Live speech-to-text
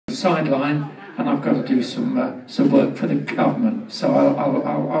sideline, and I've got to do some work for the government, so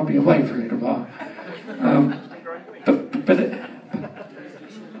I'll be away for a little while.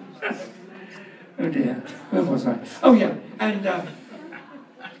 Oh dear, where was I? Oh yeah, and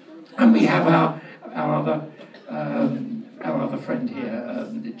we have our other friend here,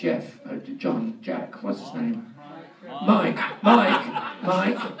 Jack, what's his name? Mike,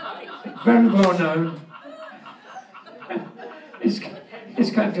 very well known. He's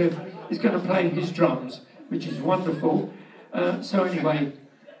going to play his drums, which is wonderful. So anyway,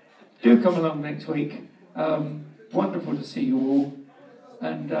 do come along next week. Wonderful to see you all,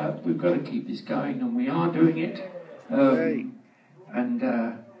 and we've got to keep this going, and we are doing it. And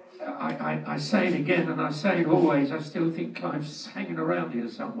I say it again, and I say it always. I still think Clive's hanging around here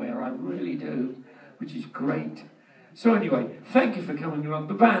somewhere. I really do, which is great. So anyway, thank you for coming along.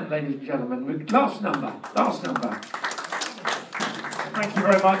 The band, ladies and gentlemen, last number. Thank you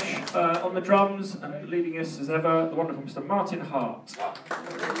very much. On the drums and leading us as ever, the wonderful Mr. Martin Hart.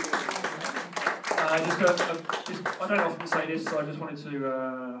 I don't often say this, so I just wanted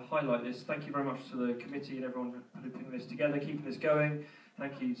to highlight this. Thank you very much to the committee and everyone for putting this together, keeping this going.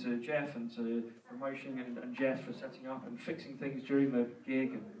 Thank you to Jeff and to Promotion and Jeff for setting up and fixing things during the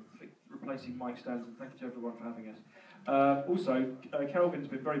gig and replacing mic stands, and thank you to everyone for having us. Also, Kelvin's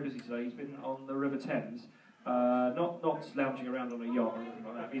been very busy today. He's been on the River Thames, not lounging around on a yacht or anything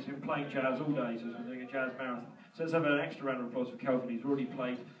like that. He's been playing jazz all day, so he's been doing a jazz marathon. So let's have an extra round of applause for Kelvin. He's already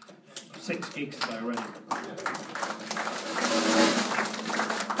played 6 gigs today already.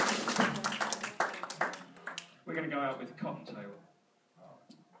 We're going to go out with Cottontail.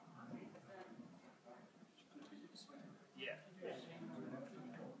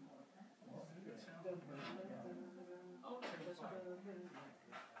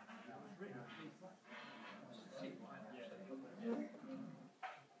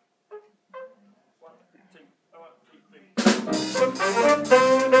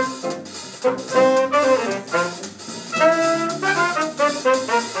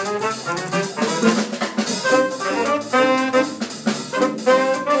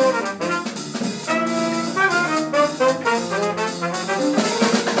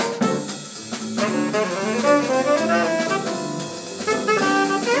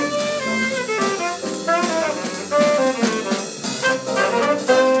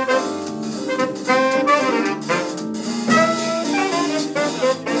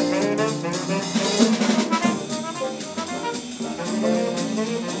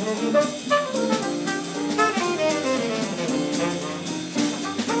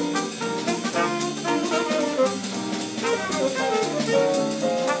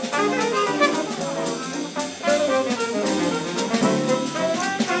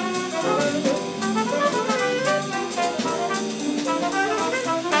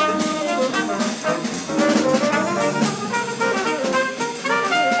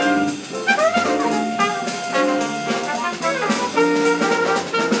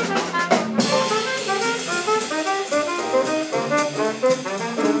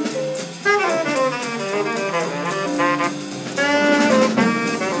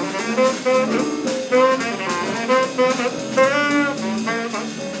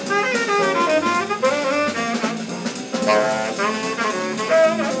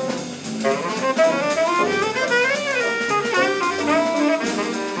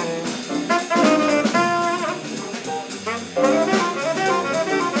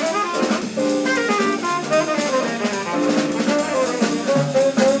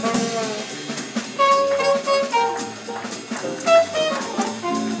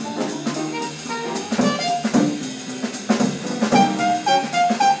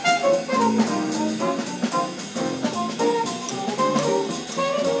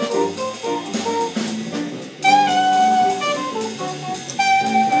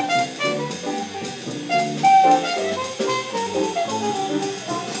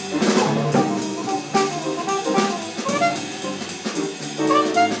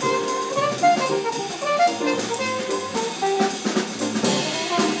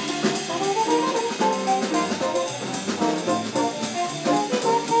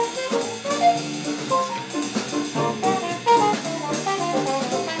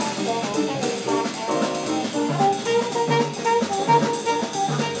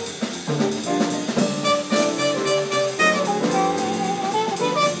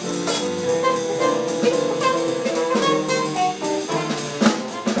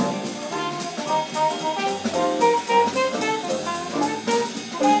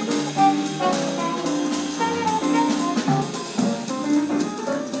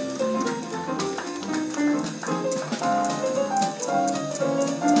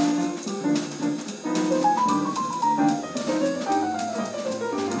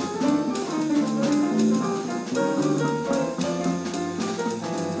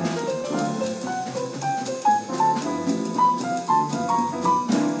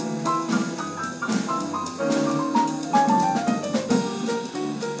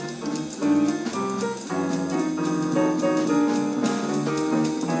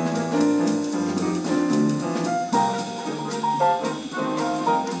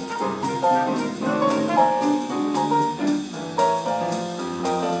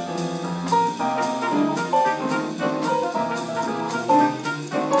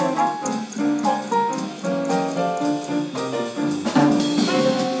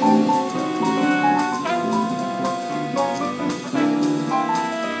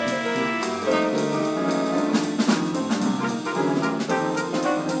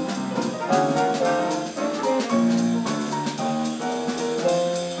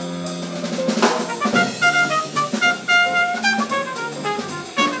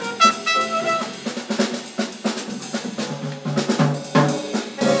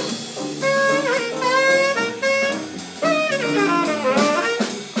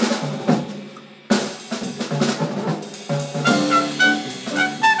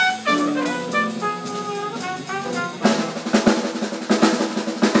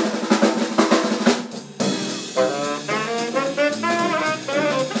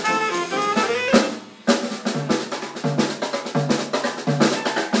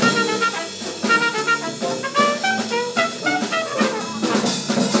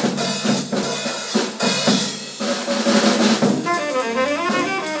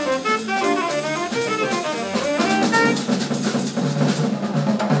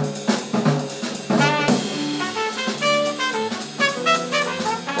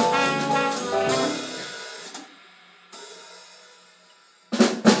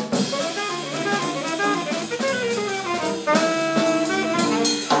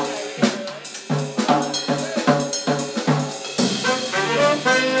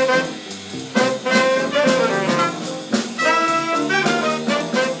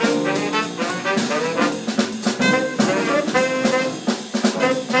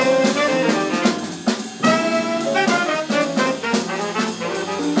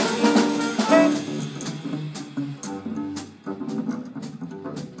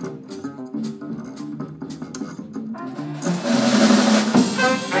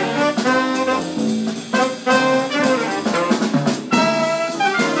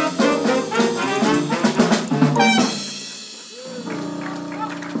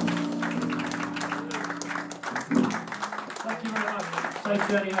 Safe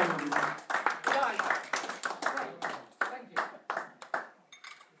journey home, everybody.